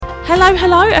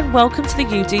Hello, and welcome to the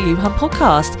You Do You Hun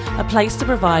podcast, a place to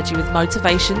provide you with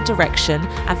motivation, direction,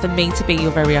 and for me to be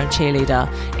your very own cheerleader.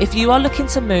 If you are looking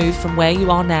to move from where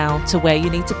you are now to where you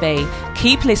need to be,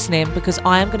 keep listening because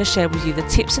I am going to share with you the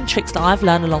tips and tricks that I've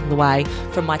learned along the way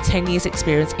from my 10 years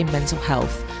experience in mental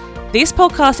health. This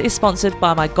podcast is sponsored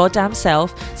by my goddamn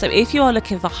self, so if you are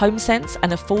looking for home scents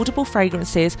and affordable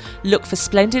fragrances, look for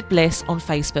Splendid Bliss on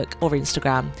Facebook or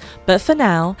Instagram. But for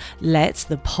now, let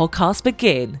the podcast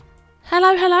begin.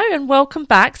 Hello, and welcome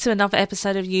back to another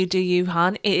episode of You Do You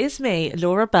Hun. It is me,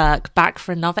 Laura Burke, back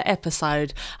for another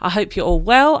episode. I hope you're all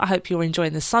well. I hope you're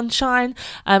enjoying the sunshine.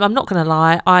 I'm not going to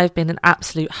lie, I've been an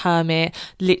absolute hermit.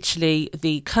 Literally,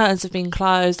 the curtains have been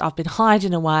closed. I've been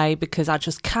hiding away because I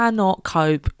just cannot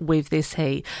cope with this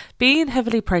heat. Being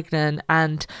heavily pregnant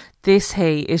and this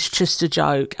heat is just a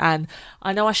joke, and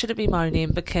I know I shouldn't be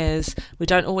moaning because we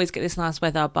don't always get this nice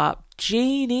weather, but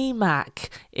Jeannie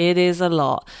Mac, it is a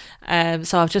lot.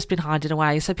 So I've just been hiding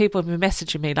away. So people have been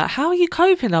messaging me like, how are you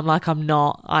coping? I'm like, I'm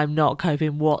not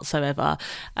coping whatsoever.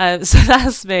 So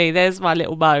that's me. There's my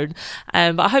little moan.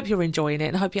 But I hope you're enjoying it,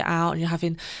 and I hope you're out and you're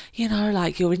having,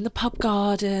 like you're in the pub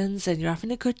gardens and you're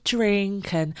having a good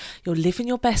drink and you're living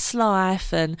your best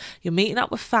life and you're meeting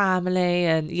up with family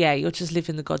and you're just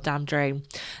living the goddamn dream.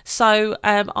 So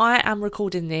I am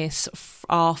recording this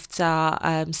after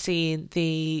seeing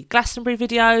the Glastonbury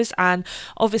videos, and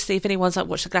obviously if anyone's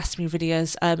watched the Glastonbury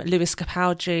videos, Lewis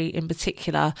Capaldi in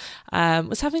particular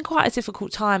was having quite a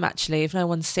difficult time actually. If no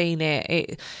one's seen it,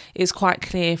 it is quite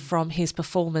clear from his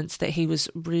performance that he was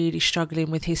really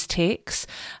struggling with his tics,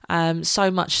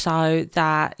 so much so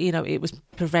that it was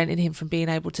preventing him from being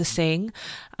able to sing.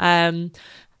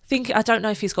 I don't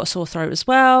know if he's got a sore throat as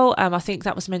well. I think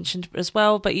that was mentioned as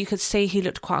well, but you could see he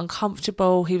looked quite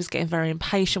uncomfortable. He was getting very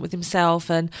impatient with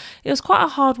himself, and it was quite a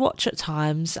hard watch at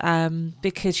times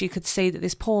because you could see that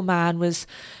this poor man was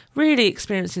really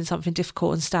experiencing something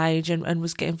difficult on stage and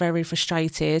was getting very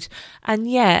frustrated. And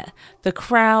yet the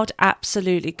crowd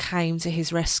absolutely came to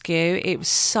his rescue. It was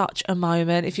such a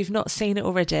moment. If you've not seen it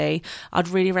already, I'd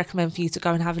really recommend for you to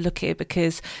go and have a look at it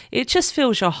because it just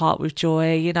fills your heart with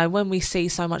joy. When we see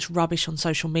so much rubbish on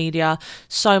social media,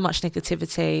 so much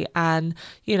negativity and,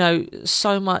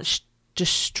 so much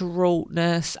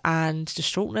distraughtness,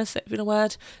 even a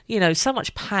word, so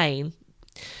much pain.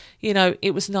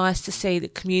 It was nice to see the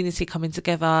community coming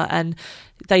together, and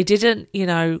they didn't,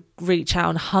 reach out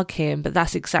and hug him, but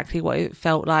that's exactly what it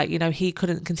felt like. He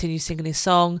couldn't continue singing his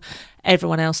song.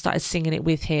 Everyone else started singing it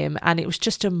with him, and it was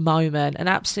just a moment, an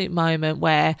absolute moment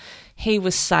where he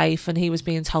was safe and he was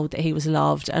being told that he was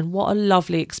loved. And what a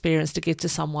lovely experience to give to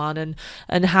someone,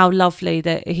 and how lovely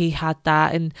that he had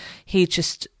that, and he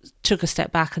just took a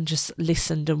step back and just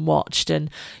listened and watched, and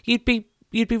you'd be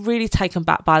really taken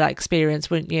back by that experience,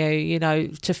 wouldn't you?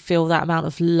 To feel that amount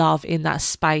of love in that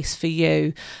space for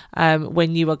you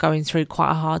when you are going through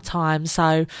quite a hard time.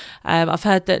 So I've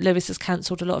heard that Lewis has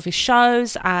cancelled a lot of his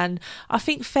shows, and I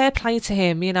think fair play to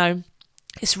him.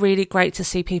 It's really great to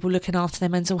see people looking after their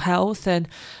mental health, and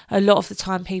a lot of the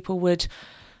time people would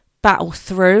battle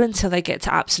through until they get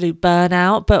to absolute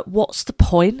burnout, but what's the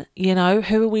point?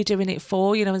 Who are we doing it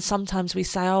for? And sometimes we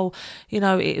say,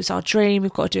 it was our dream,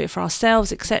 we've got to do it for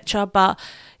ourselves, etc. But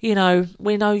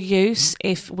we're no use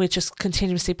if we're just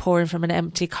continuously pouring from an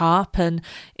empty cup, and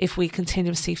if we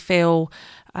continuously feel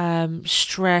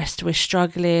stressed, we're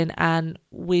struggling, and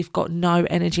we've got no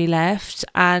energy left.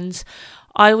 And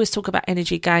I always talk about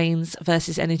energy gains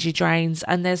versus energy drains,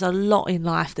 and there's a lot in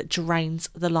life that drains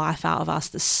the life out of us,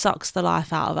 that sucks the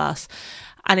life out of us.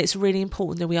 And it's really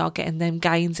important that we are getting them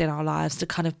gains in our lives to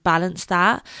kind of balance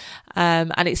that.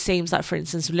 And it seems like, for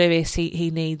instance, Lewis,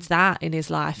 he needs that in his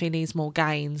life. He needs more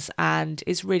gains. And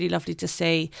it's really lovely to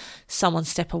see someone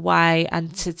step away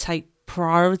and to take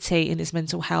priority in his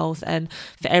mental health, and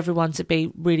for everyone to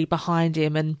be really behind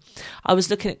him. And I was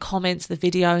looking at comments, the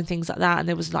video and things like that, and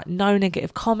there was no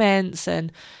negative comments,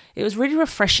 and it was really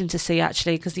refreshing to see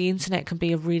actually, because the internet can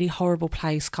be a really horrible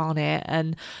place, can't it?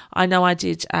 And I know I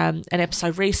did an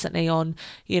episode recently on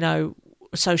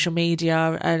social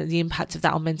media and the impact of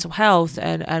that on mental health,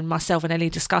 and myself and Ellie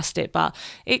discussed it, but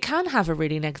it can have a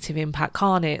really negative impact,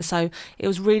 can't it? So it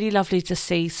was really lovely to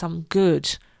see some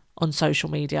good on social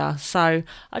media. So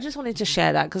I just wanted to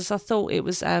share that because I thought it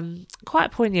was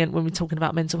quite poignant when we're talking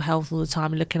about mental health all the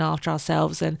time and looking after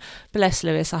ourselves. And bless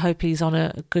Lewis, I hope he's on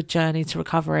a good journey to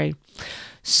recovery.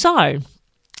 So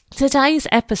today's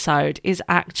episode is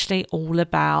actually all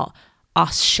about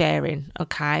us sharing,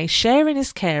 okay? Sharing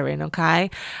is caring, okay?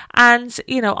 And,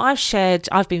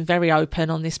 I've been very open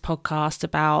on this podcast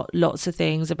about lots of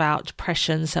things, about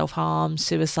depression, self-harm,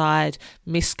 suicide,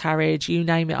 miscarriage, you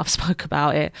name it, I've spoke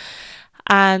about it.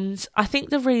 And I think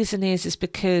the reason is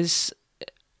because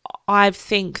I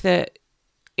think that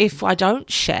if I don't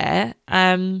share,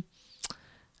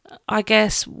 I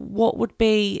guess what would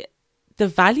be the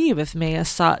value of me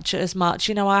as much.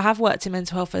 I have worked in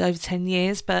mental health for over 10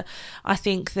 years, but I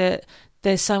think that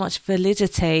there's so much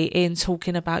validity in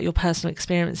talking about your personal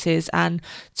experiences and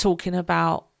talking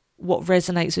about what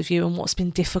resonates with you and what's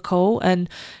been difficult, and,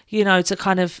 to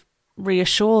kind of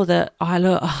reassure that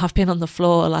I've been on the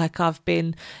floor, like I've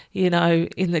been, in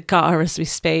the gutter as we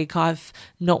speak. I've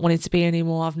not wanted to be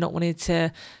anymore. I've not wanted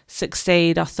to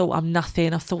succeed. I thought I'm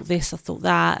nothing. I thought this, I thought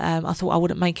that. I thought I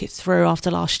wouldn't make it through after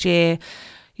last year,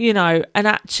 and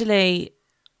actually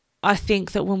I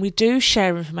think that when we do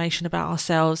share information about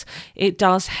ourselves, it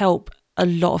does help a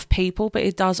lot of people, but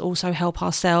it does also help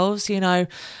ourselves.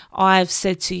 I've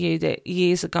said to you that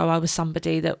years ago I was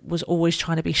somebody that was always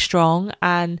trying to be strong,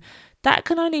 and that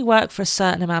can only work for a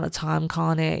certain amount of time,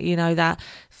 can't it? That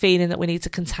feeling that we need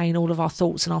to contain all of our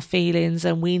thoughts and our feelings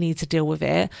and we need to deal with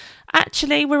it.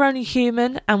 Actually, we're only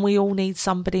human and we all need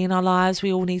somebody in our lives.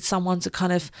 We all need someone to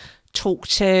kind of talk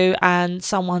to and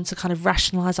someone to kind of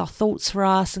rationalise our thoughts for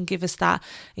us and give us that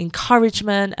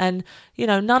encouragement. And,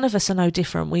 none of us are no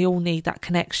different. We all need that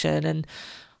connection. And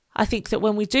I think that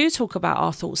when we do talk about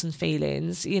our thoughts and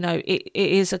feelings, it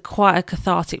is quite a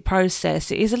cathartic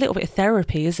process. It is a little bit of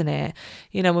therapy, isn't it?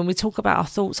 When we talk about our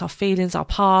thoughts, our feelings, our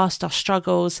past, our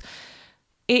struggles,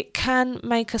 it can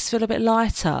make us feel a bit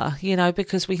lighter,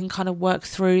 because we can kind of work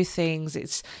through things.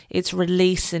 It's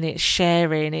releasing, it's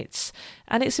sharing,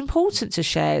 and it's important to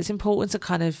share. It's important to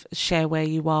kind of share where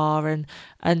you are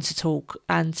and to talk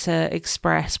and to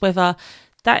express, whether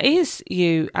that is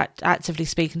you actively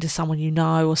speaking to someone you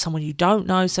know or someone you don't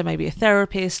know, so maybe a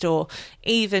therapist, or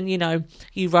even,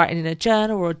 you writing in a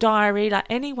journal or a diary. Like,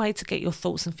 any way to get your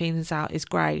thoughts and feelings out is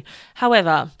great.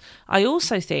 However, I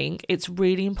also think it's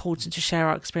really important to share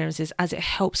our experiences, as it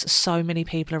helps so many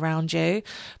people around you.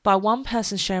 By one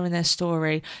person sharing their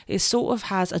story, it sort of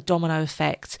has a domino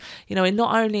effect. It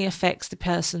not only affects the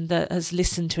person that has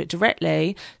listened to it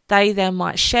directly, they then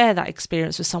might share that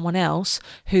experience with someone else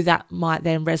who that might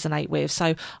then resonate with.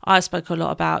 So I spoke a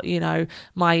lot about,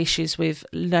 my issues with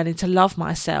learning to love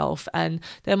myself, and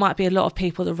there might be a lot of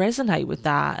people that resonate with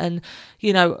that. And,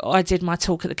 I did my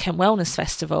talk at the Kent Wellness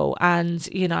Festival, and,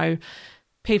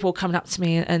 people coming up to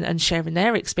me and sharing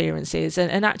their experiences.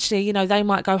 And actually, they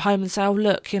might go home and say, oh,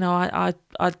 look, I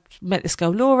met this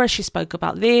girl, Laura, she spoke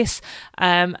about this.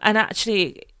 And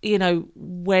actually,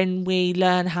 when we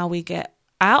learn how we get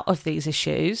out of these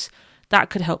issues,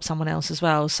 that could help someone else as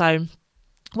well. So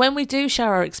when we do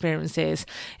share our experiences,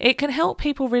 it can help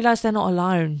people realise they're not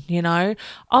alone,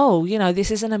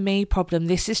 this isn't a me problem,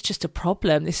 this is just a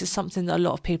problem, this is something that a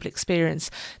lot of people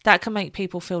experience. That can make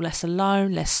people feel less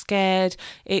alone, less scared.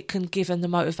 It can give them the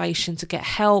motivation to get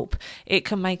help. It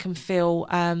can make them feel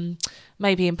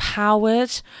maybe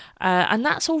empowered, and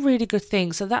that's all really good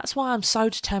things. So that's why I'm so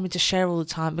determined to share all the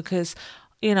time, because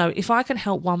if I can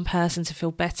help one person to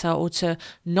feel better or to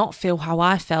not feel how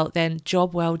I felt, then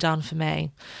job well done for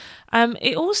me.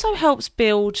 It also helps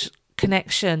build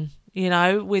connection,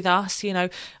 with us.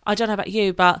 I don't know about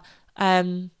you, but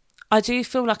I do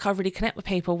feel like I really connect with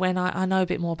people when I know a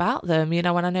bit more about them,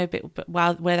 when I know a bit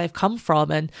about where they've come from.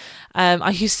 And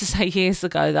I used to say years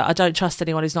ago that I don't trust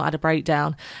anyone who's not had a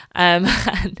breakdown. And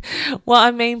what I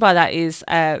mean by that is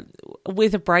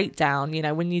with a breakdown,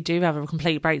 when you do have a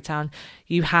complete breakdown,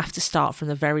 you have to start from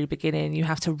the very beginning. You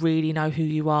have to really know who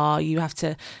you are. You have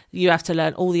to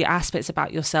learn all the aspects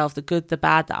about yourself, the good, the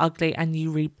bad, the ugly, and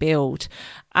you rebuild.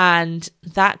 And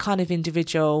that kind of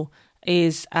individual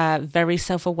is very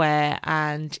self-aware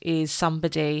and is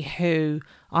somebody who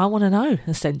I want to know,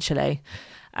 essentially.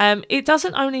 It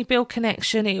doesn't only build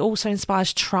connection, it also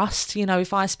inspires trust.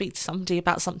 If I speak to somebody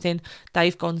about something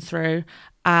they've gone through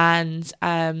and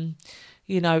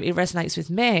it resonates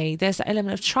with me, there's that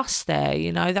element of trust there,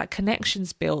 that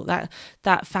connection's built,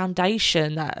 that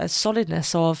foundation, that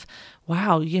solidness of,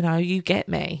 wow, you get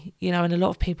me, and a lot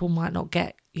of people might not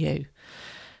get you.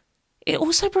 It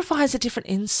also provides a different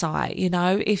insight,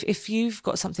 if you've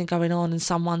got something going on and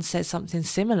someone says something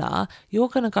similar, you're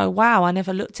going to go, wow, I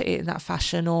never looked at it in that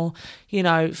fashion. Or,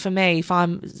 for me, if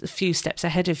I'm a few steps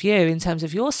ahead of you in terms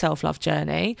of your self-love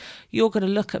journey, you're going to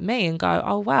look at me and go,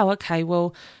 oh, wow, okay,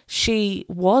 well, she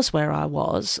was where I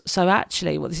was. So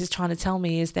actually what this is trying to tell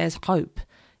me is there's hope.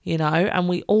 and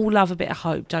we all love a bit of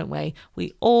hope, don't we?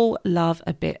 We all love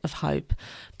a bit of hope.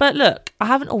 But look, I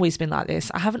haven't always been like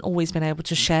this. I haven't always been able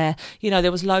to share.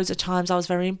 There was loads of times I was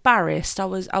very embarrassed. I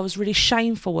was really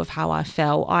shameful of how I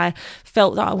felt. I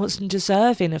felt that I wasn't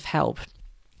deserving of help.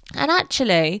 And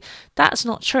actually, that's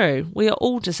not true. We are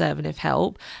all deserving of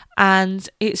help. And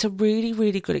it's a really,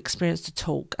 really good experience to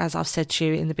talk, as I've said to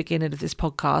you in the beginning of this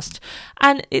podcast.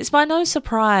 And it's by no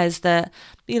surprise that,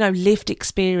 lived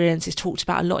experience is talked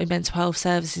about a lot in mental health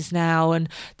services now, and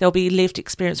there'll be lived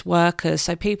experience workers,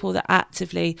 so people that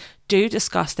actively do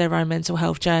discuss their own mental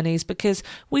health journeys, because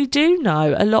we do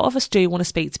know a lot of us do want to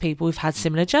speak to people who've had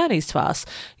similar journeys to us.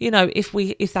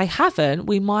 If they haven't,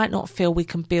 we might not feel we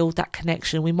can build that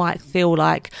connection. We might feel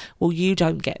like, well, you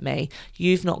don't get me.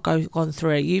 You've not gone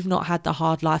through it. You've not had the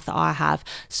hard life that I have.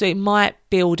 So it might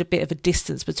build a bit of a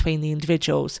distance between the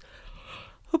individuals.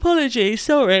 Apologies,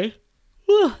 sorry.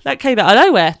 That came out of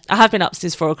nowhere. I have been up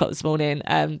since 4 o'clock this morning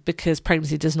because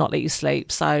pregnancy does not let you sleep.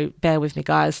 So bear with me,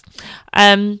 guys.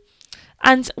 And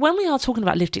when we are talking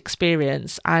about lived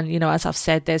experience, and, as I've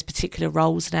said, there's particular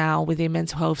roles now within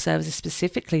mental health services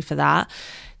specifically for that,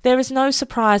 there is no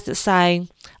surprise that, say,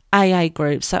 AA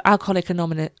groups, so Alcoholic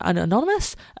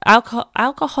Anonymous are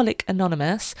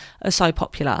so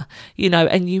popular,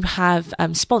 and you have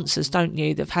sponsors, don't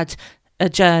you, that've had a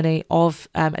journey of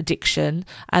addiction,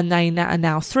 and they are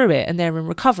now through it, and they're in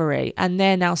recovery, and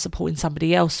they're now supporting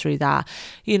somebody else through that.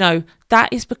 That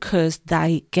is because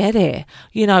they get it.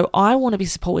 I want to be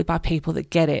supported by people that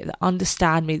get it, that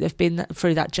understand me, that've been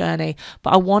through that journey,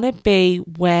 but I want to be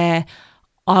where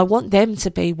I want them to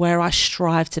be, where I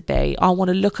strive to be. I want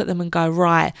to look at them and go,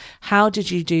 right, how did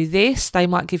you do this? They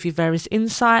might give you various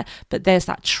insight, but there's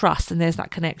that trust and there's that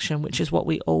connection, which is what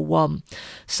we all want.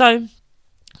 So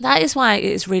that is why it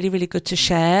is really, really good to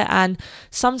share. And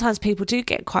sometimes people do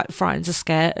get quite frightened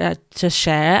to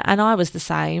share, and I was the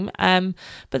same. But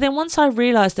then once I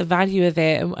realised the value of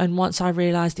it, and once I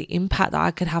realised the impact that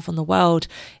I could have on the world,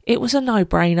 it was a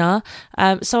no-brainer.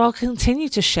 So I'll continue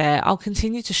to share. I'll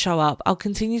continue to show up. I'll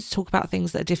continue to talk about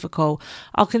things that are difficult.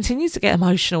 I'll continue to get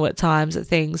emotional at times at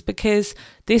things, because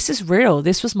this is real.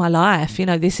 This was my life.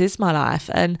 This is my life.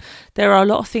 And there are a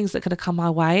lot of things that are going to come my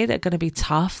way. They're going to be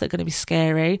tough. They're going to be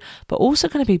scary, but also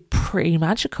going to be pretty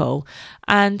magical.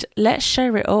 And let's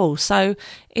share it all. So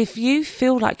if you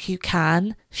feel like you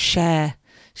can, share.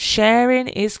 Sharing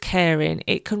is caring.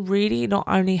 It can really not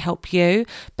only help you,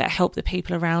 but help the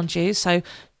people around you. So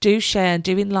do share,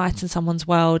 do enlighten someone's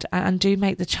world, and do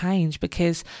make the change,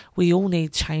 because we all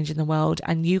need change in the world,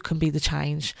 and you can be the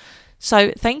change.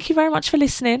 So thank you very much for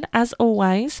listening, as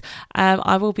always.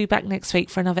 I will be back next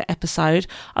week for another episode.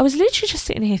 I was literally just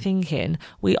sitting here thinking,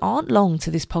 we aren't long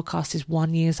till this podcast is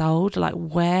 1 year old. Like,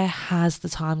 where has the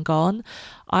time gone?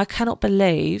 I cannot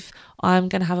believe I'm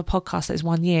going to have a podcast that is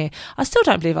 1 year. I still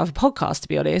don't believe I have a podcast, to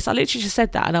be honest. I literally just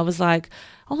said that, and I was like,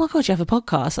 oh my God, you have a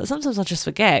podcast? Like, sometimes I just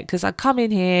forget, because I come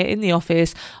in here in the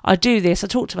office, I do this, I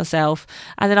talk to myself,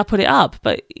 and then I put it up.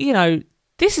 But,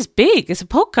 this is big. It's a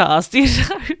podcast,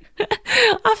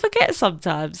 I forget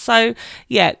sometimes. So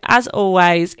yeah, as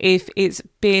always, if it's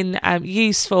been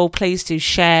useful, please do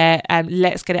share.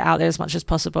 Let's get it out there as much as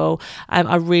possible.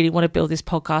 I really want to build this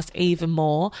podcast even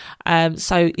more.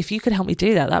 So if you could help me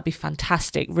do that, that'd be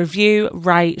fantastic. Review,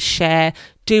 rate, share,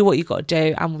 do what you've got to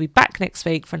do. And we'll be back next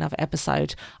week for another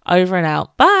episode. Over and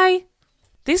out. Bye.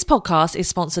 This podcast is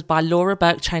sponsored by Laura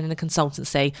Burke Training and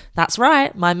Consultancy. That's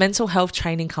right, my mental health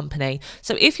training company.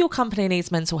 So if your company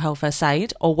needs mental health first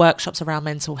aid or workshops around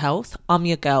mental health, I'm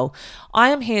your girl. I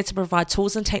am here to provide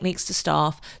tools and techniques to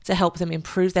staff to help them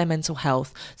improve their mental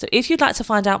health. So if you'd like to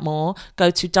find out more, go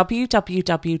to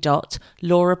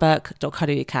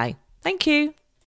www.lauraburke.co.uk. Thank you.